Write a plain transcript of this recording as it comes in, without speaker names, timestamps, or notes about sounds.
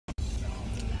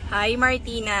Hi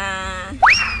Martina.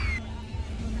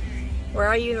 Where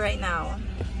are you right now?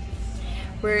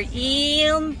 We're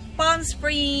in Palm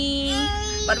Springs,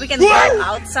 but we can go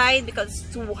outside because it's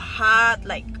too hot.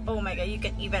 Like, oh my god, you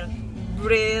can't even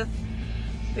breathe.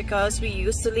 Because we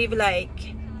used to live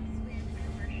like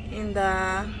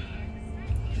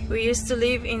we used to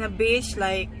live in a beach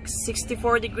like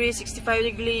 64 degrees, 65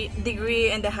 degree,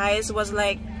 and the highest was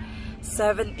like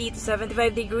 70 to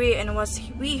 75 degree, and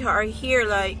we are here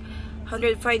like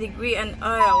 105 degree, and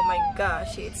oh my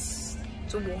gosh, it's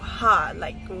too hot,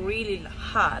 like really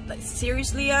hot, like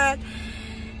seriously hot.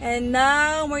 And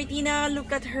now Martina,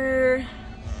 look at her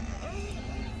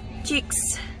cheeks,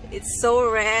 it's so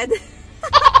red.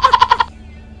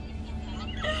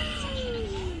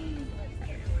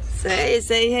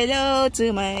 Say hello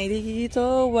to my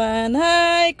little one.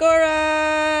 Hi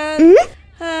Coral.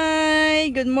 Hi,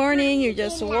 good morning. You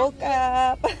just woke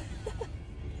up.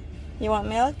 You want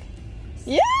milk?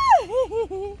 Yeah.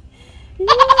 You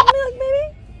want milk,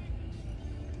 baby?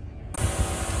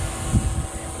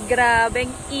 Grabeng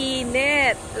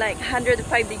init. Like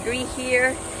 105 degree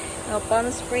here in Palm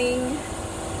Springs.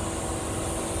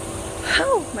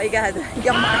 Oh my god.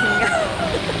 Yamahinga.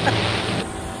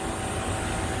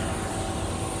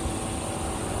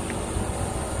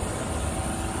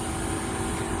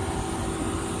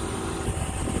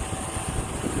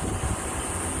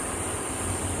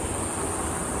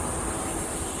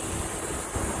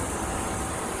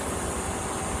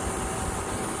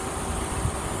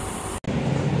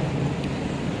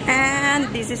 And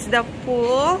this is the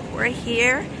pool. We're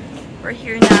here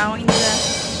now in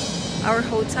our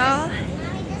hotel.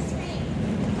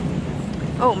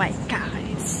 Oh my god,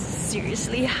 it's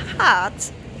seriously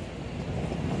hot.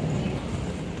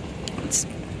 It's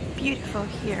beautiful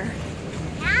here.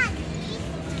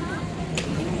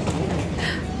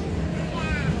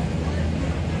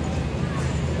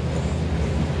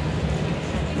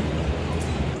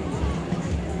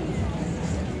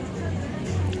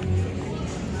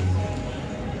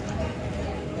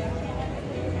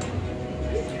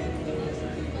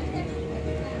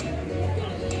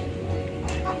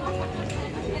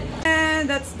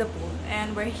 That's the pool,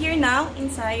 and we're here now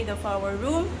inside of our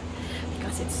room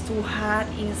because it's too hot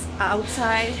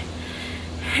outside,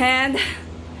 and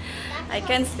I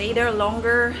can't stay there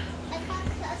longer.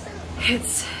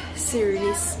 It's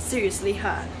seriously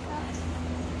hot.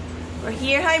 We're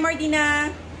here. Hi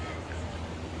Martina.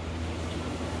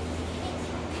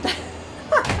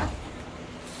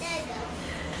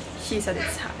 She said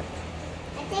it's hot.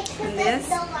 And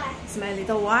this is my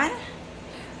little one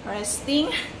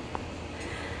resting.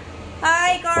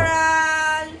 Hi,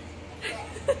 Coral!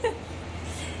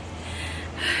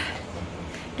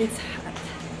 It's hot.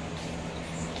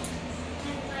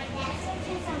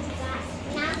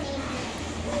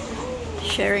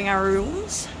 Sharing our room.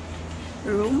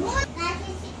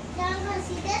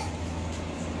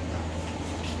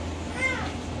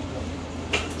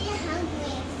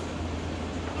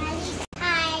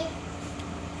 Hi.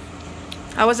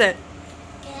 How was it?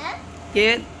 Good.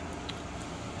 Good?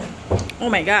 Oh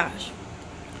my gosh.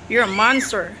 You're a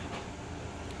monster.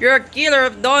 You're a killer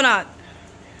of donut.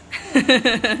 There's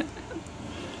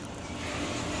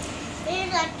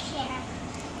a cat.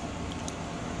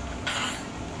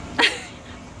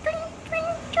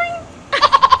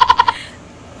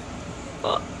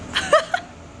 Oh.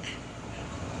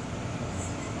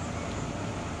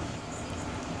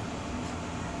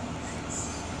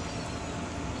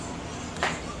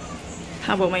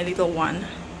 How about my little one?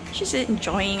 She's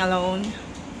enjoying alone.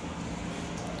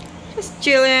 Just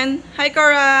chilling. Hi,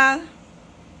 Coral.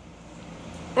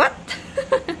 What?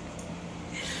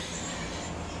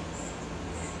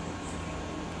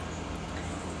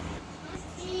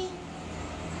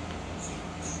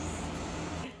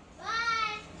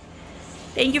 Bye.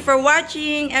 Thank you for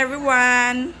watching,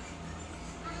 everyone.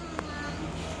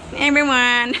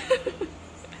 Everyone.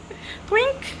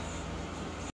 Wink.